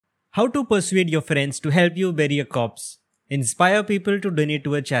How to persuade your friends to help you bury a corpse. Inspire people to donate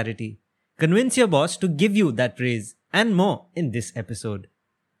to a charity. Convince your boss to give you that raise. And more in this episode.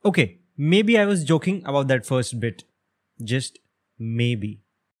 Okay, maybe I was joking about that first bit. Just maybe.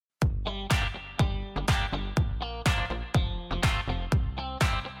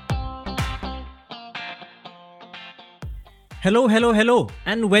 Hello,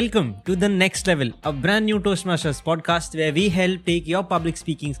 and welcome to The Next Level, a brand new Toastmasters podcast where we help take your public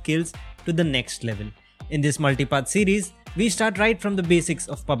speaking skills to the next level. In this multi-part series, we start right from the basics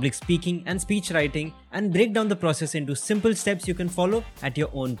of public speaking and speech writing and break down the process into simple steps you can follow at your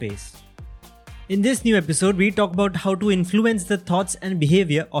own pace. In this new episode, we talk about how to influence the thoughts and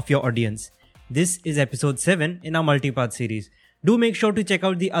behavior of your audience. This is episode 7 in our multi-part series. Do make sure to check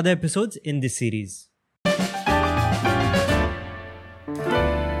out the other episodes in this series.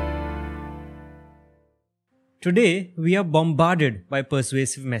 Today, we are bombarded by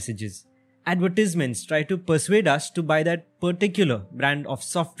persuasive messages. Advertisements try to persuade us to buy that particular brand of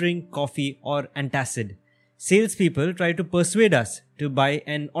soft drink, coffee, or antacid. Salespeople try to persuade us to buy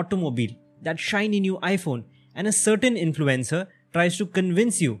an automobile, that shiny new iPhone, and a certain influencer tries to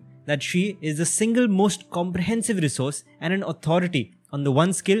convince you that she is the single most comprehensive resource and an authority on the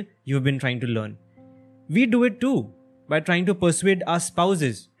one skill you've been trying to learn. We do it too, by trying to persuade our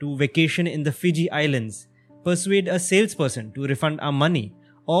spouses to vacation in the Fiji Islands, persuade a salesperson to refund our money,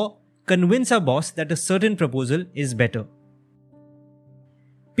 or convince our boss that a certain proposal is better.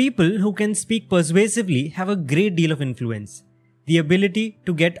 People who can speak persuasively have a great deal of influence. The ability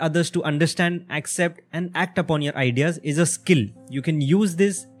to get others to understand, accept, and act upon your ideas is a skill. You can use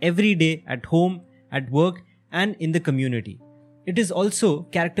this every day at home, at work, and in the community. It is also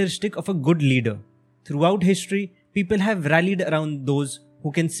characteristic of a good leader. Throughout history, people have rallied around those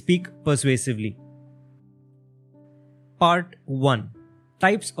who can speak persuasively. Part 1.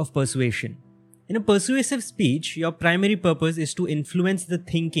 Types of persuasion. In a persuasive speech, your primary purpose is to influence the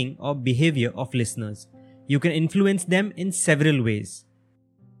thinking or behavior of listeners. You can influence them in several ways.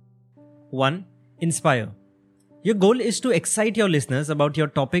 1. Inspire. Your goal is to excite your listeners about your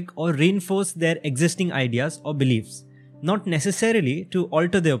topic or reinforce their existing ideas or beliefs, not necessarily to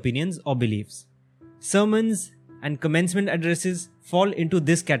alter their opinions or beliefs. Sermons and commencement addresses fall into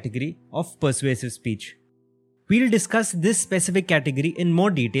this category of persuasive speech. We'll discuss this specific category in more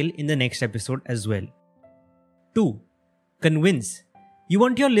detail in the next episode as well. 2. Convince. You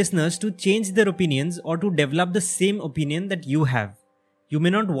want your listeners to change their opinions or to develop the same opinion that you have. You may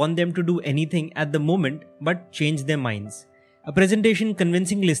not want them to do anything at the moment but change their minds. A presentation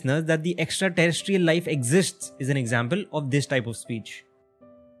convincing listeners that the extraterrestrial life exists is an example of this type of speech.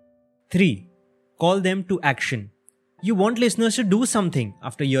 3. Call them to action. You want listeners to do something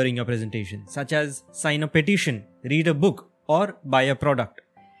after hearing your presentation, such as sign a petition, read a book, or buy a product.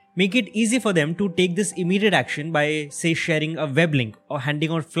 Make it easy for them to take this immediate action by, say, sharing a web link or handing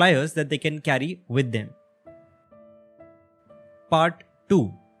out flyers that they can carry with them. Part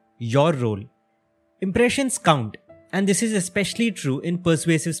 2. Your role. Impressions count, and this is especially true in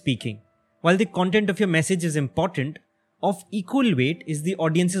persuasive speaking. While the content of your message is important, of equal weight is the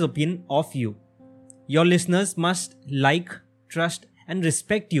audience's opinion of you. Your listeners must like, trust, and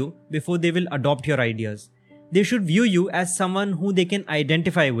respect you before they will adopt your ideas. They should view you as someone who they can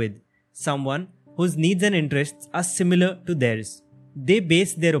identify with, someone whose needs and interests are similar to theirs. They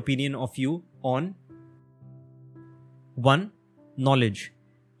base their opinion of you on 1. Knowledge.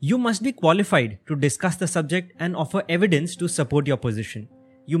 You must be qualified to discuss the subject and offer evidence to support your position.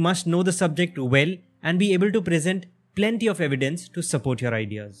 You must know the subject well and be able to present plenty of evidence to support your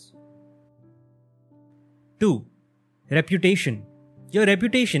ideas. 2. Reputation. Your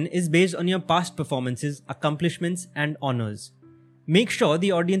reputation is based on your past performances, accomplishments, and honors. Make sure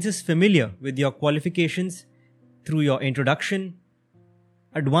the audience is familiar with your qualifications through your introduction,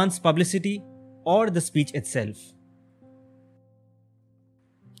 advanced publicity, or the speech itself.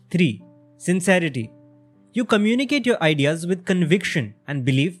 3. Sincerity. You communicate your ideas with conviction and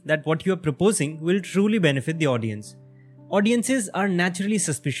believe that what you are proposing will truly benefit the audience. Audiences are naturally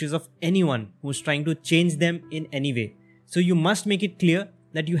suspicious of anyone who's trying to change them in any way. So you must make it clear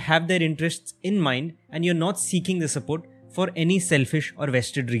that you have their interests in mind and you're not seeking the support for any selfish or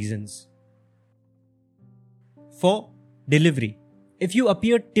vested reasons. 4. Delivery. If you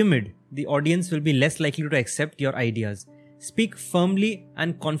appear timid, the audience will be less likely to accept your ideas. Speak firmly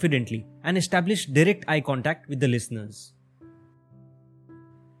and confidently and establish direct eye contact with the listeners.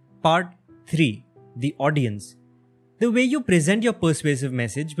 Part 3. The audience. The way you present your persuasive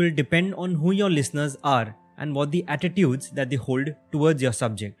message will depend on who your listeners are and what the attitudes that they hold towards your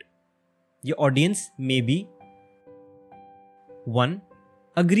subject. Your audience may be 1.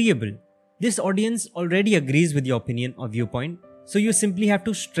 Agreeable. This audience already agrees with your opinion or viewpoint, so you simply have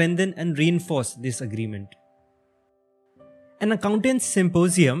to strengthen and reinforce this agreement. An accountant's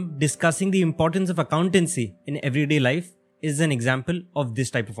symposium discussing the importance of accountancy in everyday life is an example of this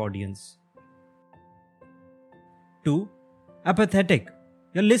type of audience. 2. Apathetic.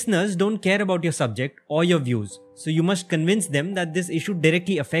 Your listeners don't care about your subject or your views, so you must convince them that this issue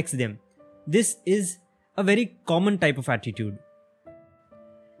directly affects them. This is a very common type of attitude.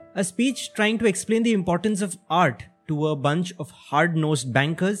 A speech trying to explain the importance of art to a bunch of hard-nosed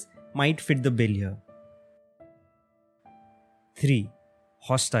bankers might fit the bill here. 3.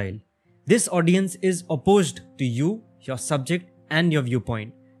 Hostile. This audience is opposed to you, your subject, and your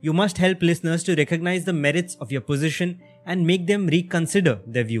viewpoint. You must help listeners to recognize the merits of your position and make them reconsider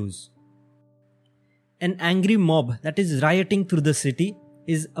their views. An angry mob that is rioting through the city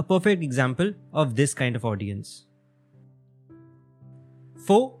is a perfect example of this kind of audience.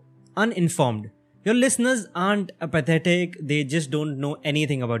 4. Uninformed. Your listeners aren't apathetic, they just don't know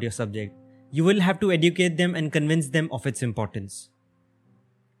anything about your subject. You will have to educate them and convince them of its importance.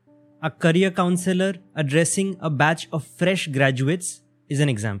 A career counselor addressing a batch of fresh graduates is an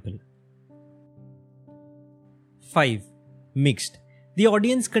example. 5. Mixed. The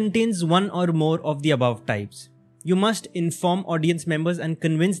audience contains one or more of the above types. You must inform audience members and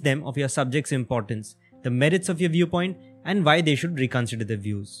convince them of your subject's importance, the merits of your viewpoint, and why they should reconsider their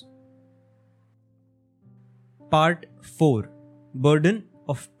views. Part 4. Burden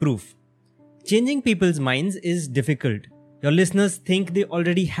of proof. Changing people's minds is difficult. Your listeners think they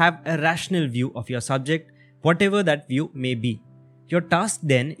already have a rational view of your subject, whatever that view may be. Your task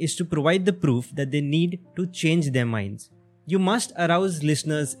then is to provide the proof that they need to change their minds. You must arouse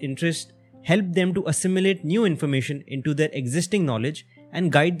listeners' interest, help them to assimilate new information into their existing knowledge,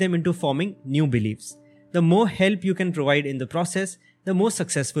 and guide them into forming new beliefs. The more help you can provide in the process, the more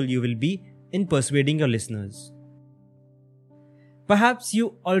successful you will be in persuading your listeners. Perhaps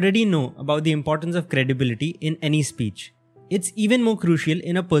you already know about the importance of credibility in any speech. It's even more crucial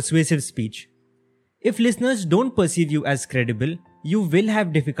in a persuasive speech. If listeners don't perceive you as credible, you will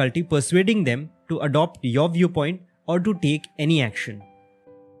have difficulty persuading them to adopt your viewpoint or to take any action.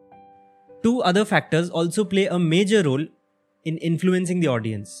 2 other factors also play a major role in influencing the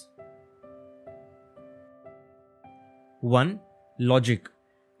audience. 1. Logic.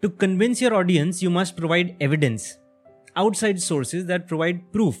 To convince your audience, you must provide evidence, outside sources that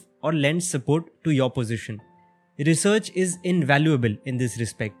provide proof or lend support to your position. Research is invaluable in this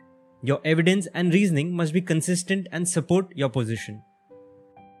respect. Your evidence and reasoning must be consistent and support your position.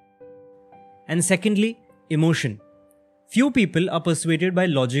 And secondly, emotion. Few people are persuaded by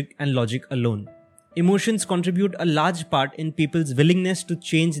logic and logic alone. Emotions contribute a large part in people's willingness to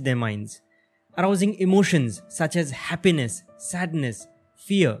change their minds. Arousing emotions such as happiness, sadness,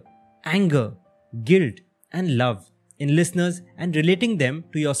 fear, anger, guilt, and love in listeners and relating them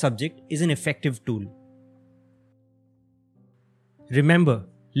to your subject is an effective tool. Remember,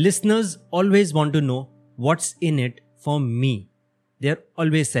 listeners always want to know what's in it for me. They're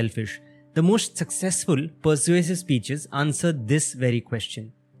always selfish. The most successful persuasive speeches answer this very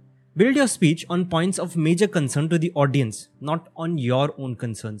question. Build your speech on points of major concern to the audience, not on your own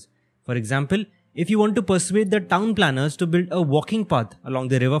concerns. For example, if you want to persuade the town planners to build a walking path along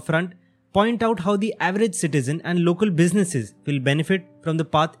the riverfront, point out how the average citizen and local businesses will benefit from the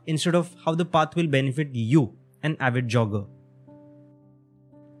path instead of how the path will benefit you, an avid jogger.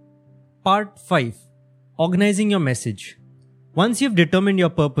 Part 5. Organizing your message. Once you've determined your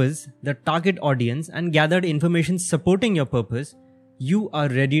purpose, the target audience, and gathered information supporting your purpose, you are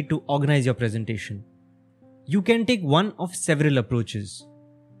ready to organize your presentation. You can take one of several approaches.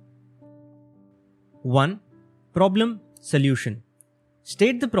 1. Problem, solution.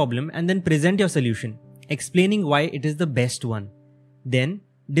 State the problem and then present your solution, explaining why it is the best one. Then,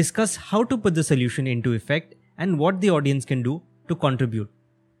 discuss how to put the solution into effect and what the audience can do to contribute.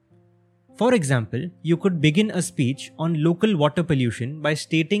 For example, you could begin a speech on local water pollution by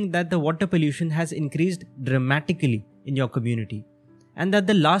stating that the water pollution has increased dramatically in your community and that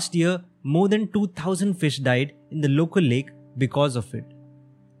the last year more than 2,000 fish died in the local lake because of it.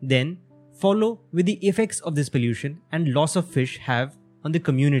 Then, follow with the effects of this pollution and loss of fish have on the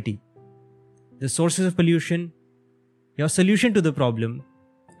community, the sources of pollution, your solution to the problem,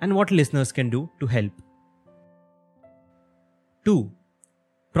 and what listeners can do to help. 2.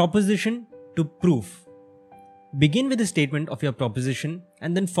 Proposition to proof. Begin with a statement of your proposition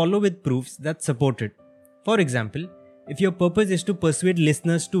and then follow with proofs that support it. For example, if your purpose is to persuade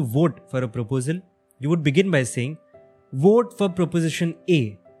listeners to vote for a proposal, you would begin by saying, "Vote for proposition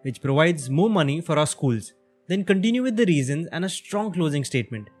A, which provides more money for our schools. Then continue with the reasons and a strong closing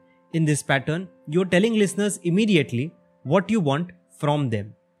statement. In this pattern, you're telling listeners immediately what you want from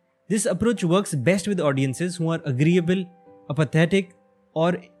them. This approach works best with audiences who are agreeable, apathetic,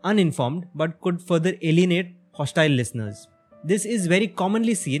 or uninformed but could further alienate hostile listeners. This is very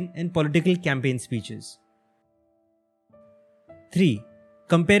commonly seen in political campaign speeches. 3.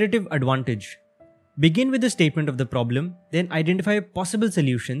 Comparative advantage. Begin with the statement of the problem, then identify possible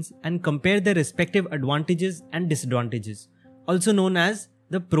solutions and compare their respective advantages and disadvantages, also known as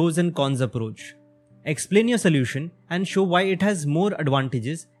the pros and cons approach. Explain your solution and show why it has more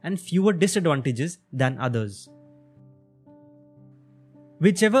advantages and fewer disadvantages than others.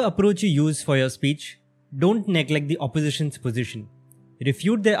 Whichever approach you use for your speech, don't neglect the opposition's position.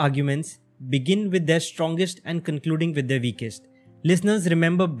 Refute their arguments, begin with their strongest and concluding with their weakest. Listeners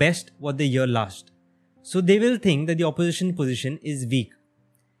remember best what they hear last, so they will think that the opposition position is weak.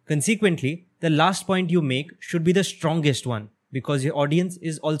 Consequently, the last point you make should be the strongest one, because your audience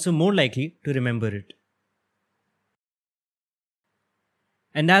is also more likely to remember it.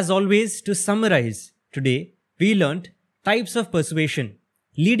 And as always, to summarize, today we learnt types of persuasion: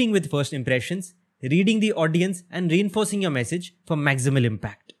 leading with first impressions, reading the audience, and reinforcing your message for maximal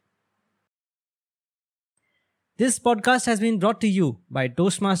impact. This podcast has been brought to you by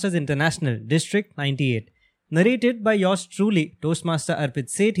Toastmasters International, District 98, narrated by yours truly, Toastmaster Arpit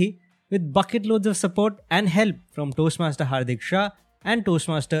Sethi, with bucket loads of support and help from Toastmaster Hardik Shah and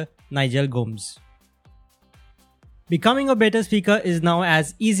Toastmaster Nigel Gomes. Becoming a better speaker is now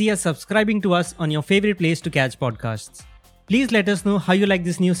as easy as subscribing to us on your favorite place to catch podcasts. Please let us know how you like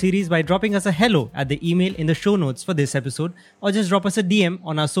this new series by dropping us a hello at the email in the show notes for this episode, or just drop us a DM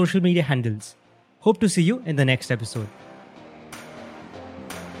on our social media handles. Hope to see you in the next episode.